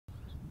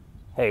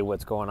Hey,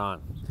 what's going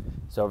on?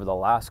 So over the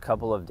last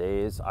couple of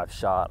days, I've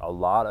shot a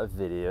lot of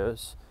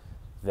videos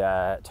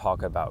that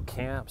talk about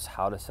camps,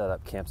 how to set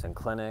up camps and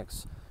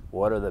clinics,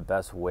 what are the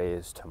best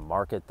ways to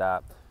market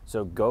that.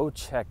 So go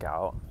check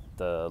out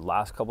the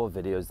last couple of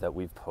videos that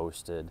we've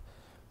posted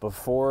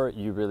before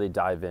you really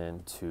dive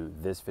into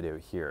this video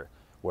here,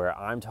 where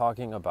I'm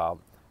talking about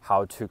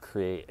how to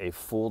create a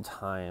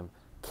full-time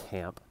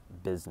camp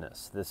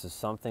business. This is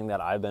something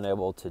that I've been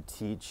able to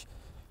teach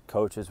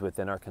coaches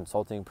within our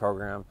consulting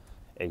program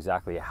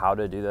exactly how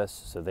to do this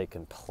so they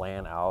can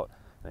plan out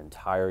an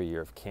entire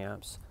year of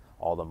camps.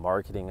 All the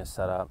marketing is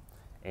set up,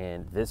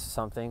 and this is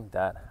something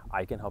that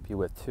I can help you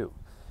with too.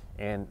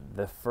 And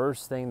the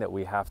first thing that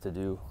we have to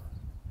do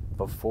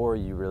before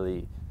you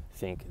really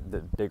think the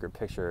bigger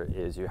picture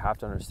is you have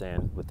to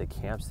understand with the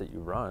camps that you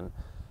run,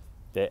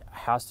 that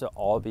has to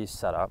all be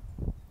set up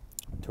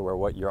to where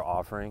what you're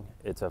offering,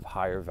 it's of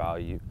higher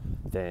value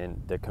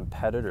than the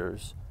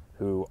competitors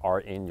who are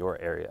in your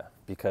area.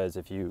 Because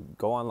if you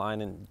go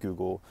online and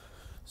Google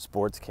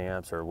sports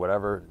camps or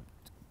whatever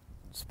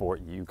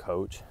sport you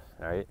coach,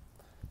 right,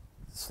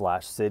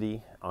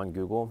 /city on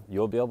Google,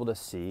 you'll be able to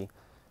see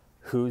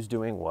who's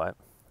doing what,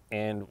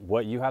 and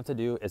what you have to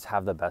do is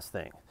have the best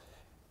thing.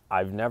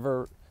 I've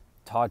never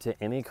talked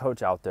to any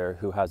coach out there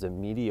who has a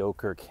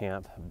mediocre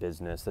camp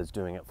business that's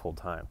doing it full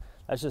time.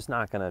 That's just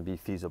not going to be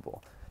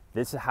feasible.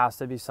 This has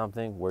to be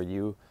something where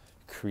you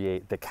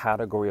create the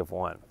category of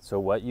one. So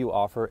what you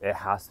offer, it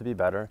has to be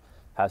better,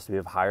 has to be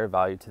of higher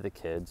value to the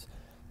kids,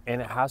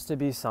 and it has to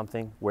be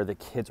something where the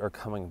kids are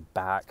coming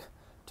back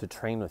to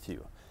train with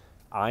you.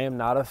 I am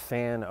not a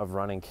fan of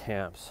running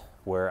camps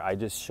where I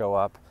just show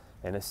up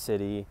in a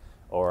city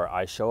or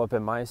I show up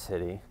in my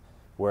city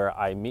where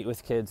I meet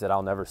with kids that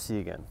I'll never see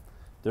again.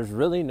 There's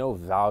really no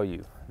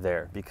value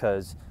there,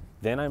 because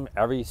then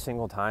every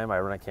single time I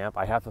run a camp,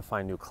 I have to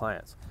find new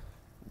clients.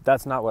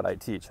 That's not what I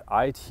teach.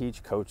 I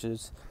teach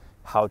coaches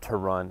how to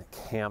run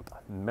camp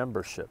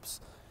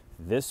memberships.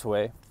 This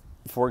way,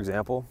 for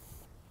example,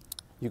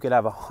 you could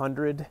have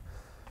 100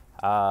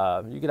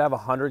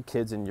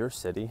 kids in your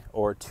city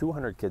or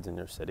 200 kids in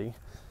your city,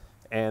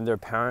 and their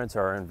parents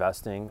are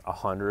investing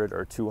 $100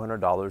 or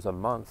 $200 a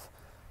month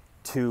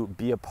to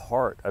be a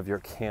part of your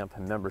camp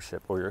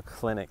membership or your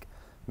clinic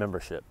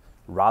membership,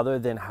 rather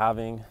than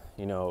having,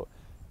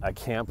 a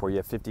camp where you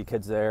have 50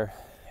 kids there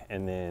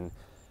and then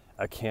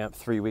a camp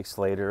 3 weeks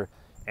later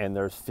and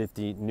there's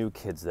 50 new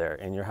kids there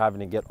and you're having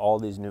to get all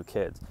these new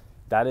kids.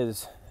 That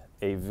is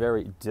a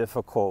very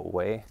difficult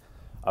way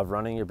of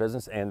running your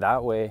business, and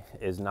that way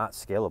is not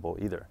scalable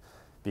either,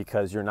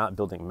 because you're not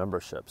building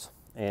memberships.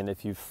 And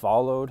if you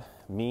followed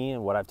me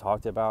and what I've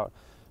talked about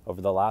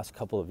over the last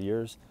couple of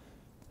years,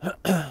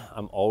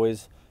 I'm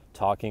always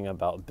talking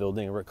about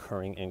building a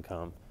recurring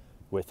income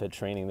with the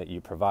training that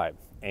you provide.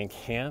 And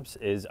camps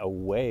is a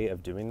way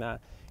of doing that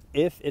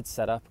if it's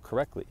set up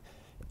correctly.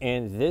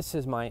 And this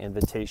is my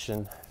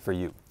invitation for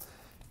you.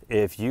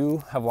 If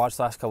you have watched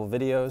the last couple of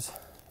videos,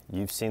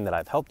 you've seen that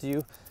I've helped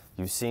you.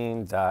 You've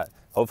seen that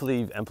hopefully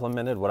you've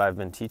implemented what I've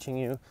been teaching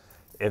you.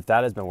 If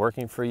that has been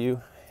working for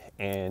you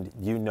and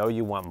you know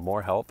you want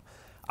more help,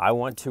 I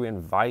want to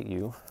invite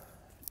you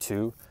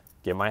to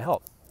get my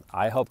help.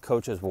 I help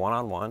coaches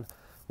one-on-one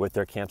with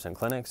their camps and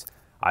clinics.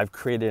 I've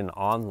created an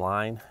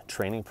online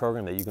training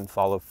program that you can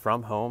follow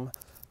from home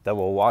that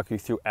will walk you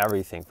through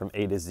everything from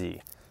A to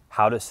Z.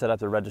 How to set up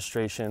the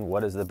registration,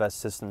 what is the best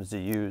systems to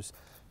use,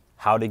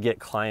 how to get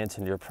clients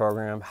into your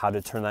program, how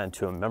to turn that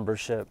into a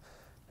membership.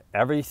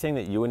 Everything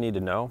that you would need to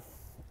know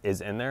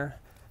is in there.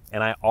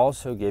 And I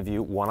also give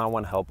you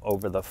one-on-one help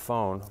over the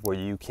phone where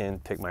you can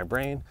pick my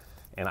brain,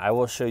 and I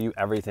will show you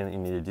everything that you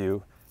need to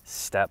do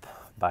step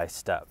by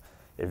step.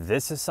 If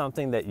this is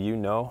something that you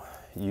know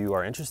you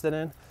are interested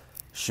in,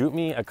 shoot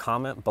me a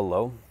comment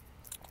below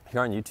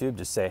here on YouTube.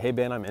 Just say, hey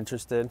Ben, I'm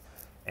interested,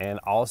 and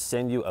I'll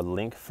send you a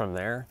link from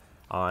there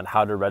on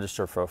how to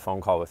register for a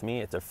phone call with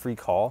me. It's a free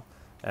call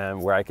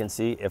where I can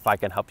see if I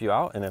can help you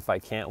out, and if I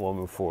can't, we'll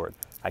move forward.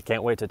 I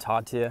can't wait to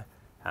talk to you.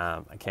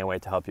 I can't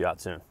wait to help you out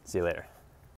soon. See you later.